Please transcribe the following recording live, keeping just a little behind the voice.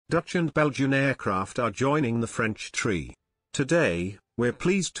Dutch and Belgian aircraft are joining the French tree. Today, we're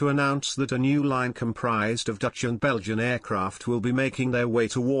pleased to announce that a new line comprised of Dutch and Belgian aircraft will be making their way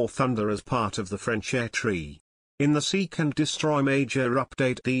to War Thunder as part of the French air tree. In the Seek and Destroy major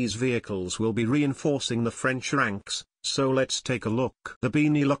update, these vehicles will be reinforcing the French ranks, so let's take a look. The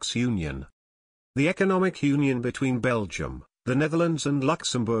Benelux Union. The economic union between Belgium, the Netherlands and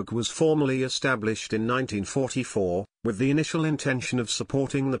Luxembourg was formally established in 1944, with the initial intention of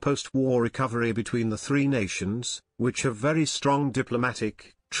supporting the post-war recovery between the three nations, which have very strong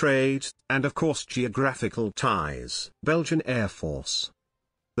diplomatic, trade, and of course geographical ties. Belgian Air Force.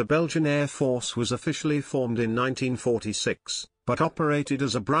 The Belgian Air Force was officially formed in 1946, but operated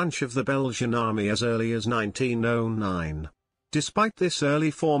as a branch of the Belgian Army as early as 1909. Despite this early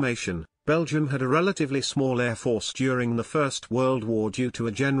formation, Belgium had a relatively small air force during the First World War due to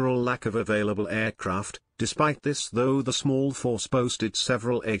a general lack of available aircraft. Despite this, though, the small force boasted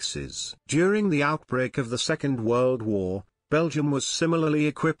several aces. During the outbreak of the Second World War, Belgium was similarly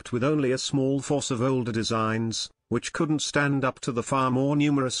equipped with only a small force of older designs, which couldn't stand up to the far more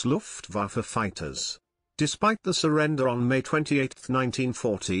numerous Luftwaffe fighters. Despite the surrender on May 28,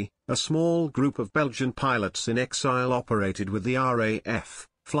 1940, a small group of Belgian pilots in exile operated with the RAF,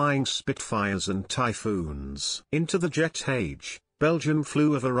 flying Spitfires and Typhoons. Into the jet age, Belgium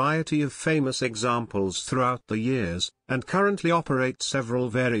flew a variety of famous examples throughout the years, and currently operates several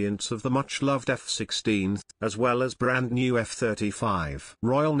variants of the much-loved F-16, as well as brand-new F-35.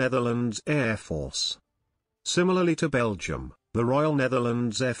 Royal Netherlands Air Force. Similarly to Belgium, the Royal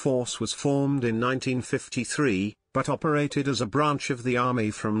Netherlands Air Force was formed in 1953, but operated as a branch of the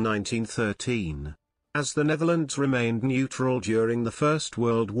Army from 1913. As the Netherlands remained neutral during the First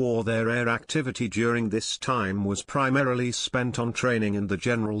World War, their air activity during this time was primarily spent on training and the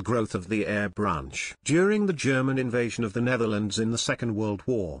general growth of the air branch. During the German invasion of the Netherlands in the Second World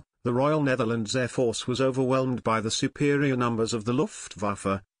War, the Royal Netherlands Air Force was overwhelmed by the superior numbers of the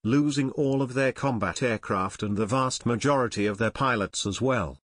Luftwaffe, losing all of their combat aircraft and the vast majority of their pilots as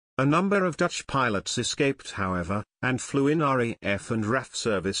well. A number of Dutch pilots escaped, however, and flew in RAF and RAF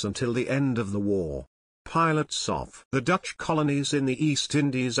service until the end of the war. Pilots of the Dutch colonies in the East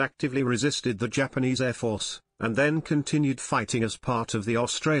Indies actively resisted the Japanese Air Force, and then continued fighting as part of the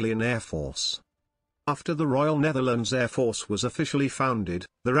Australian Air Force. After the Royal Netherlands Air Force was officially founded,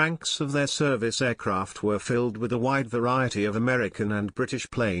 the ranks of their service aircraft were filled with a wide variety of American and British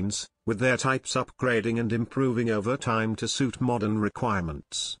planes, with their types upgrading and improving over time to suit modern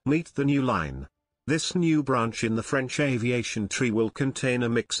requirements. Meet the new line. This new branch in the French aviation tree will contain a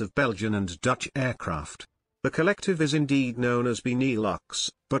mix of Belgian and Dutch aircraft. The collective is indeed known as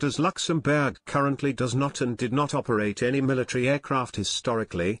Benelux, but as Luxembourg currently does not and did not operate any military aircraft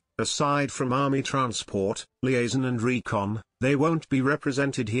historically, aside from army transport, liaison and recon, they won't be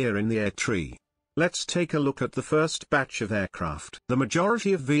represented here in the air tree. Let's take a look at the first batch of aircraft. The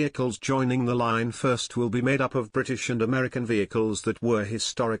majority of vehicles joining the line first will be made up of British and American vehicles that were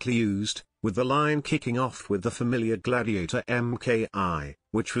historically used, with the line kicking off with the familiar Gladiator Mki,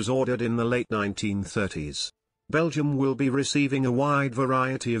 which was ordered in the late 1930s. Belgium will be receiving a wide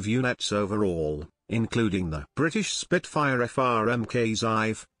variety of units overall, including the British Spitfire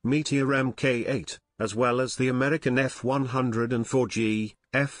FR-Mk5, Meteor Mk8, as well as the American F-104G,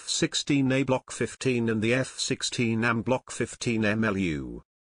 F-16A Block 15 and the F-16M Block 15 MLU.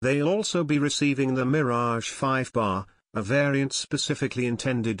 They'll also be receiving the Mirage 5 Bar, a variant specifically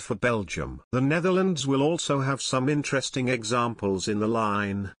intended for Belgium. The Netherlands will also have some interesting examples in the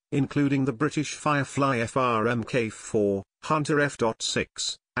line, including the British Firefly FR-Mk4, Hunter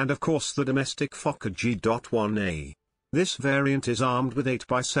F.6, and of course the domestic Fokker G.1A. This variant is armed with 8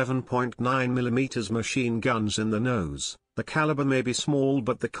 by 7.9mm machine guns in the nose. The caliber may be small,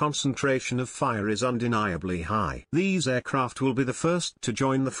 but the concentration of fire is undeniably high. These aircraft will be the first to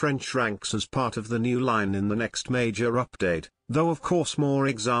join the French ranks as part of the new line in the next major update, though of course more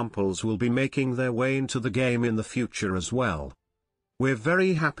examples will be making their way into the game in the future as well. We're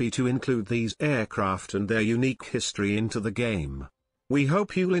very happy to include these aircraft and their unique history into the game. We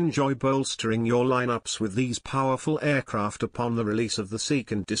hope you'll enjoy bolstering your lineups with these powerful aircraft upon the release of the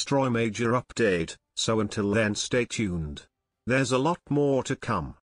Seek and Destroy major update, so until then stay tuned. There's a lot more to come.